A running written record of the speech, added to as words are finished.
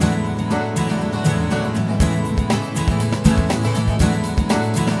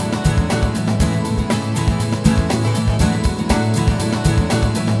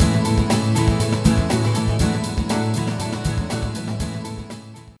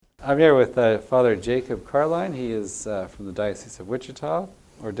I'm here with Father Jacob Carline. He is from the Diocese of Wichita,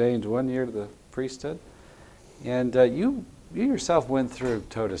 ordained 1 year to the priesthood. And you yourself went through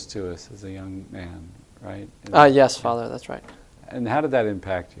totus tuus as a young man, right? Yes, Father, that's right. And how did that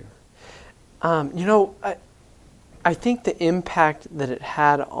impact you? I think the impact that it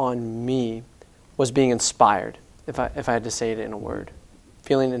had on me was being inspired, if I had to say it in a word.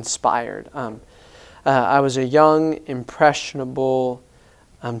 Feeling inspired. I was a young, impressionable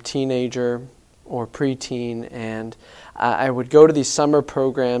teenager or preteen, and I would go to these summer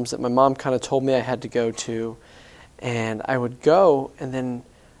programs that my mom kind of told me I had to go to, and I would go, and then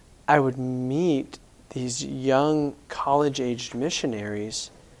I would meet these young college-aged missionaries,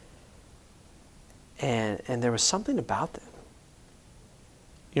 and there was something about them.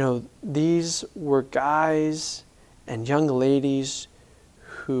 You know, these were guys and young ladies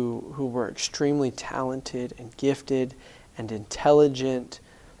who were extremely talented and gifted and intelligent,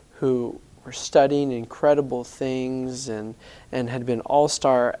 who were studying incredible things and had been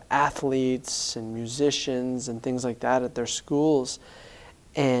all-star athletes and musicians and things like that at their schools.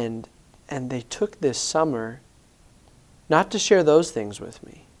 And they took this summer not to share those things with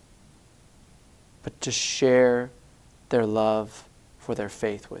me, but to share their love for their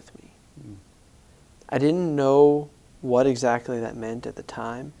faith with me. Mm. I didn't know what exactly that meant at the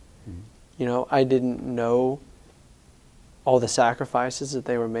time. Mm. You know, I didn't know all the sacrifices that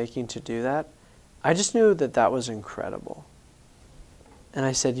they were making to do that. I just knew that that was incredible. And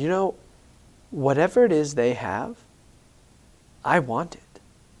I said, you know, whatever it is they have, I want it.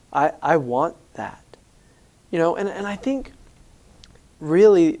 I want that. You know, and I think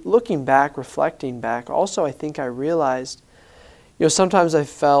really looking back, reflecting back, also I think I realized, you know, sometimes I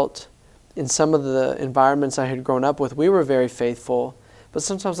felt in some of the environments I had grown up with, we were very faithful, but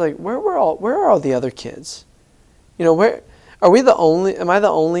sometimes like, where are all the other kids? You know, am I the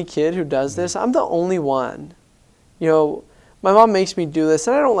only kid who does this? I'm the only one. You know, my mom makes me do this,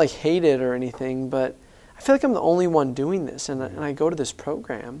 and I don't like hate it or anything, but I feel like I'm the only one doing this, and I go to this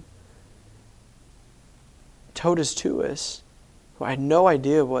program, Totus Tuus, who I had no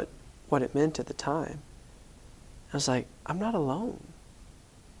idea what it meant at the time. I was like, I'm not alone.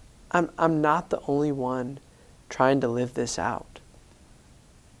 I'm not the only one trying to live this out,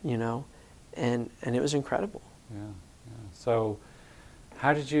 you know, and it was incredible. Yeah. So,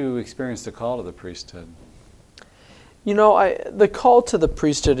 how did you experience the call to the priesthood? You know, the call to the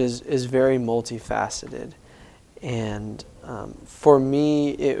priesthood is very multifaceted, and for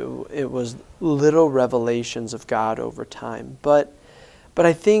me, it was little revelations of God over time. But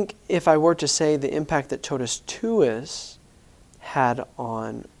I think if I were to say the impact that Totus Tuus had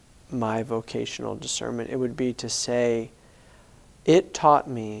on my vocational discernment, it would be to say it taught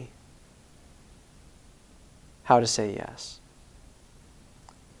me how to say yes.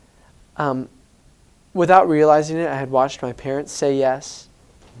 Without realizing it, I had watched my parents say yes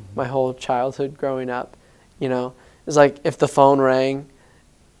my whole childhood growing up. You know, it's like if the phone rang,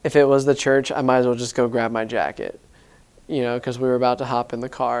 if it was the church, I might as well just go grab my jacket, you know, because we were about to hop in the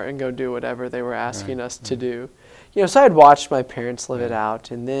car and go do whatever they were asking us to do. You know, so I had watched my parents live it out,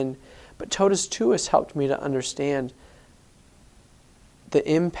 but Totus Tuus helped me to understand the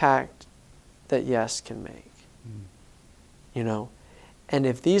impact that yes can make. You know, and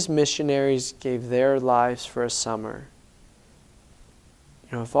if these missionaries gave their lives for a summer,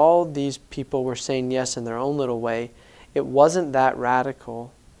 you know, if all these people were saying yes in their own little way, it wasn't that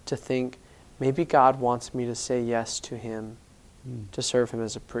radical to think maybe God wants me to say yes to Him, to serve Him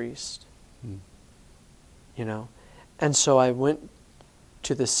as a priest. You know, and so I went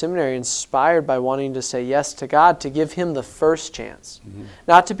to the seminary inspired by wanting to say yes to God, to give Him the first chance,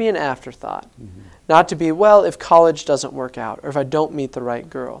 not to be an afterthought, not to be, well, if college doesn't work out or if I don't meet the right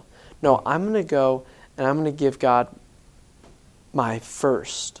girl. No, I'm going to go and I'm going to give God my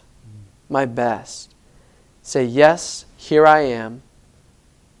first, my best. Say, yes, here I am.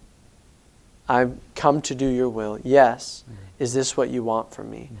 I've come to do your will. Yes, is this what you want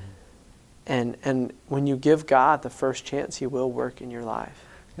from me? And when you give God the first chance, He will work in your life.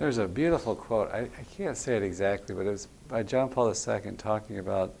 There's a beautiful quote. I can't say it exactly, but it was by John Paul II talking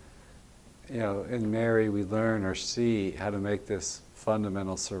about, you know, in Mary we learn or see how to make this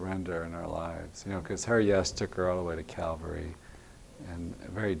fundamental surrender in our lives. You know, because her yes took her all the way to Calvary, and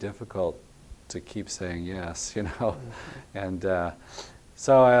very difficult to keep saying yes. You know, and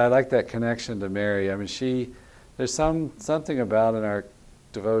so I like that connection to Mary. I mean, there's something about in our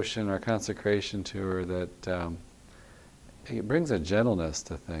devotion, our consecration to her, that it brings a gentleness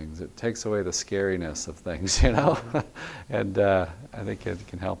to things. It takes away the scariness of things, you know. And I think it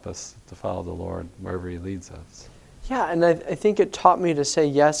can help us to follow the Lord wherever He leads us. Yeah, and I think it taught me to say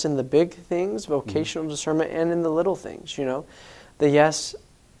yes in the big things, vocational discernment, and in the little things, you know. The yes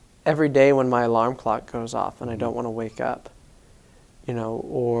every day when my alarm clock goes off and I don't want to wake up, you know,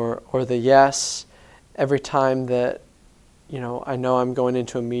 or the yes every time that, you know I'm going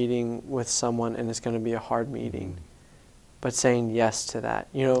into a meeting with someone and it's going to be a hard meeting, but saying yes to that,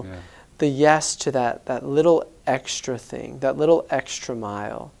 you know, the yes to that little extra thing, that little extra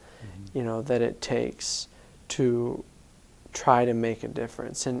mile, you know, that it takes to try to make a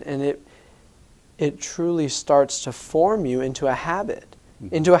difference. And it truly starts to form you into a habit,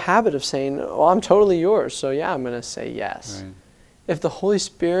 of saying, well, I'm totally yours, so yeah, I'm going to say yes. Right. If the Holy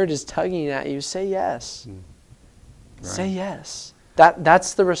Spirit is tugging at you, say yes. Right. Say yes.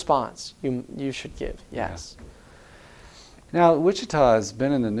 That's the response you should give, yes. Yeah. Now, Wichita has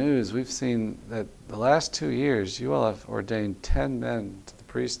been in the news. We've seen that the last 2 years, you all have ordained 10 men to the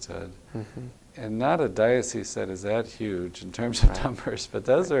priesthood. Mm-hmm. And not a diocese that is that huge in terms of numbers, but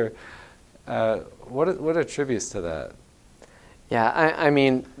those are, what attributes to that? Yeah, I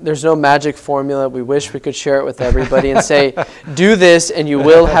mean, there's no magic formula. We wish we could share it with everybody and say, do this and you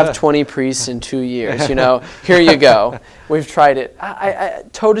will have 20 priests in 2 years. You know, here you go. We've tried it.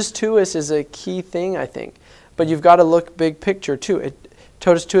 Totus Tuus is a key thing, I think. But you've got to look big picture, too.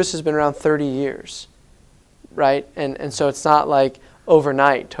 Totus Tuus has been around 30 years, right? And so it's not like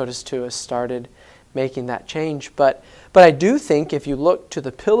overnight Totus Tuus started making that change. But I do think if you look to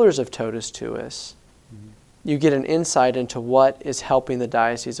the pillars of Totus Tuus, you get an insight into what is helping the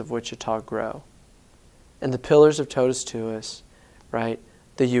Diocese of Wichita grow. And the pillars of Totus Tuus, right?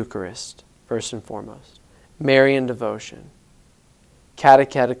 The Eucharist, first and foremost. Marian devotion.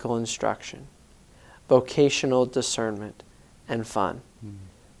 Catechetical instruction. Vocational discernment. And fun.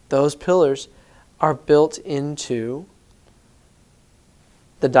 Those pillars are built into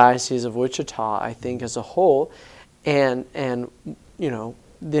the Diocese of Wichita, I think, as a whole. And you know,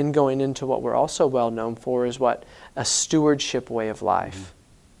 then going into what we're also well known for is what? A stewardship way of life.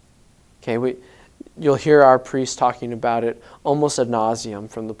 Okay, you'll hear our priests talking about it almost ad nauseum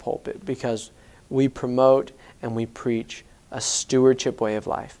from the pulpit because we promote and we preach a stewardship way of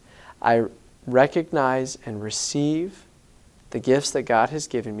life. I recognize and receive the gifts that God has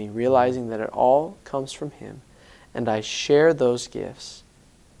given me, realizing that it all comes from Him, and I share those gifts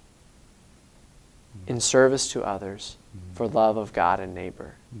in service to others for love of God and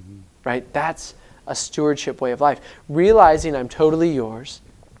neighbor. Right? That's a stewardship way of life. Realizing I'm totally yours,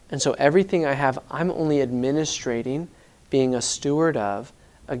 and so everything I have, I'm only administrating, being a steward of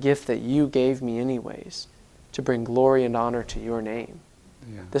a gift that you gave me anyways, to bring glory and honor to your name.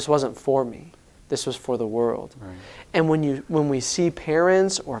 Yeah. This wasn't for me. This was for the world. Right. And when we see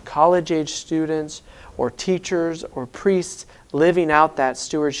parents or college-age students or teachers or priests living out that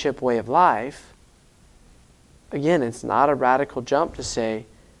stewardship way of life, again, it's not a radical jump to say,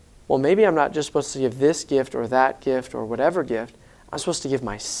 well, maybe I'm not just supposed to give this gift or that gift or whatever gift. I'm supposed to give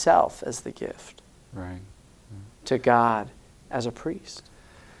myself as the gift to God as a priest.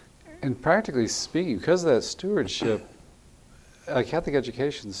 And practically speaking, because of that stewardship, Catholic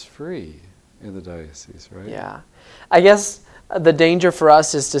education is free in the diocese, right? Yeah. I guess the danger for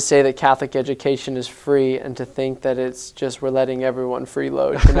us is to say that Catholic education is free and to think that it's just we're letting everyone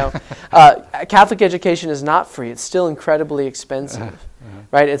freeload, you know. Catholic education is not free. It's still incredibly expensive,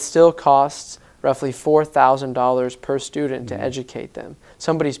 right? It still costs roughly $4,000 per student to educate them.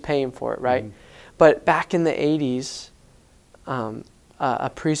 Somebody's paying for it, right? But back in the 80s, a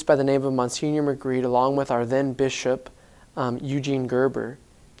priest by the name of Monsignor Magritte, along with our then bishop, Eugene Gerber,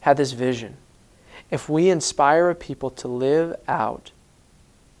 had this vision. If we inspire a people to live out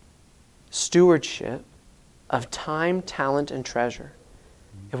stewardship of time, talent, and treasure,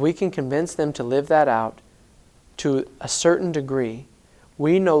 if we can convince them to live that out to a certain degree,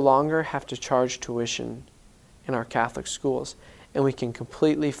 we no longer have to charge tuition in our Catholic schools, and we can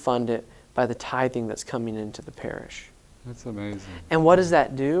completely fund it by the tithing that's coming into the parish. That's amazing. And what does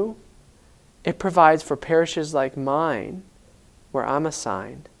that do? It provides for parishes like mine, where I'm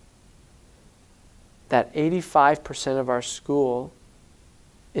assigned, that 85% of our school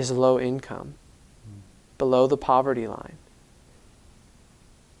is low income, below the poverty line.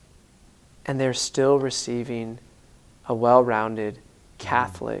 And they're still receiving a well-rounded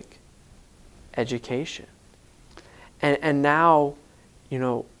Catholic education. And now, you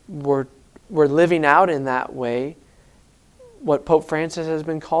know, we're living out in that way what Pope Francis has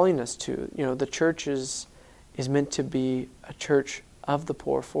been calling us to. You know, the church is meant to be a church of the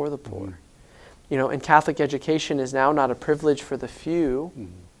poor, for the poor. You know, and Catholic education is now not a privilege for the few,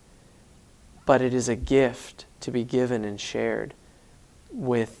 but it is a gift to be given and shared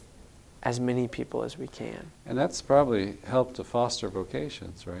with as many people as we can. And that's probably helped to foster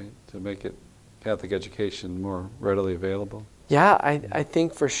vocations, right? To make it Catholic education more readily available. Yeah, I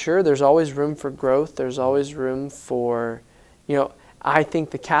think for sure there's always room for growth. There's always room for, I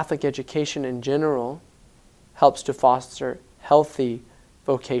think the Catholic education in general helps to foster healthy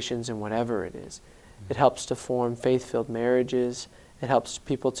vocations in whatever it is. It helps to form faith-filled marriages. It helps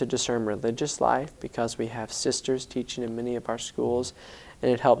people to discern religious life because we have sisters teaching in many of our schools. And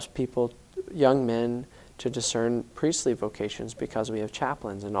it helps people, young men, to discern priestly vocations because we have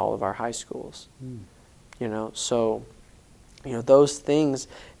chaplains in all of our high schools. So those things,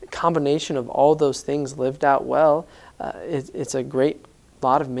 a combination of all those things lived out well, it's a great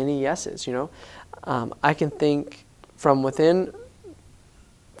lot of many yeses, I can think from the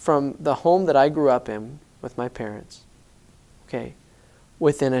home that I grew up in with my parents,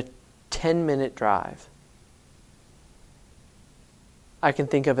 within a 10-minute drive, I can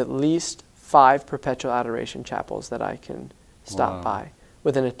think of at least 5 perpetual adoration chapels that I can stop by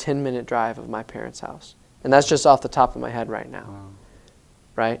within a 10-minute drive of my parents' house. And that's just off the top of my head right now. Wow.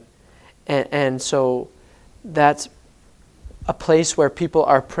 Right? And so that's a place where people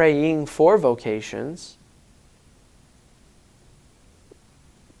are praying for vocations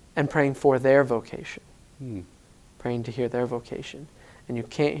and praying for their vocation. Praying to hear their vocation. And you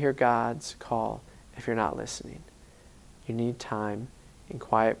can't hear God's call if you're not listening. You need time in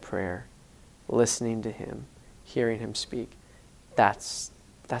quiet prayer, listening to Him, hearing Him speak. That's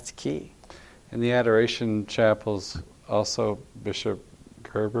key. And the adoration chapels, also Bishop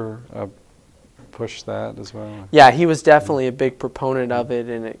Gerber pushed that as well? Yeah, he was definitely a big proponent of it,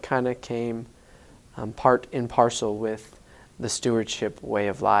 and it kind of came part and parcel with the stewardship way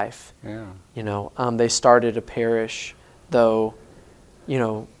of life. Yeah. They started a parish, though,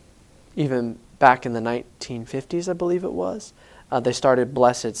 even back in the 1950s, I believe it was, they started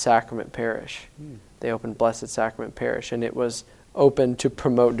Blessed Sacrament Parish. They opened Blessed Sacrament Parish, and it was open to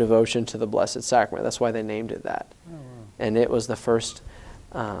promote devotion to the Blessed Sacrament. That's why they named it that. Oh, wow. And it was the first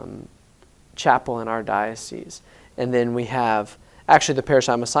chapel in our diocese. And then we have, actually the parish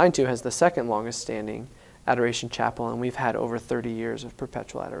I'm assigned to has the second longest standing adoration chapel, and we've had over 30 years of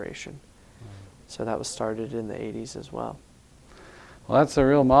perpetual adoration. So that was started in the 80s as well. Well, that's a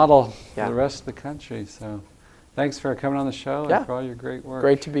real model Yeah. for the rest of the country. So thanks for coming on the show Yeah. and for all your great work.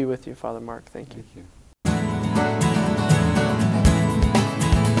 Great to be with you, Father Mark. Thank you. Thank you.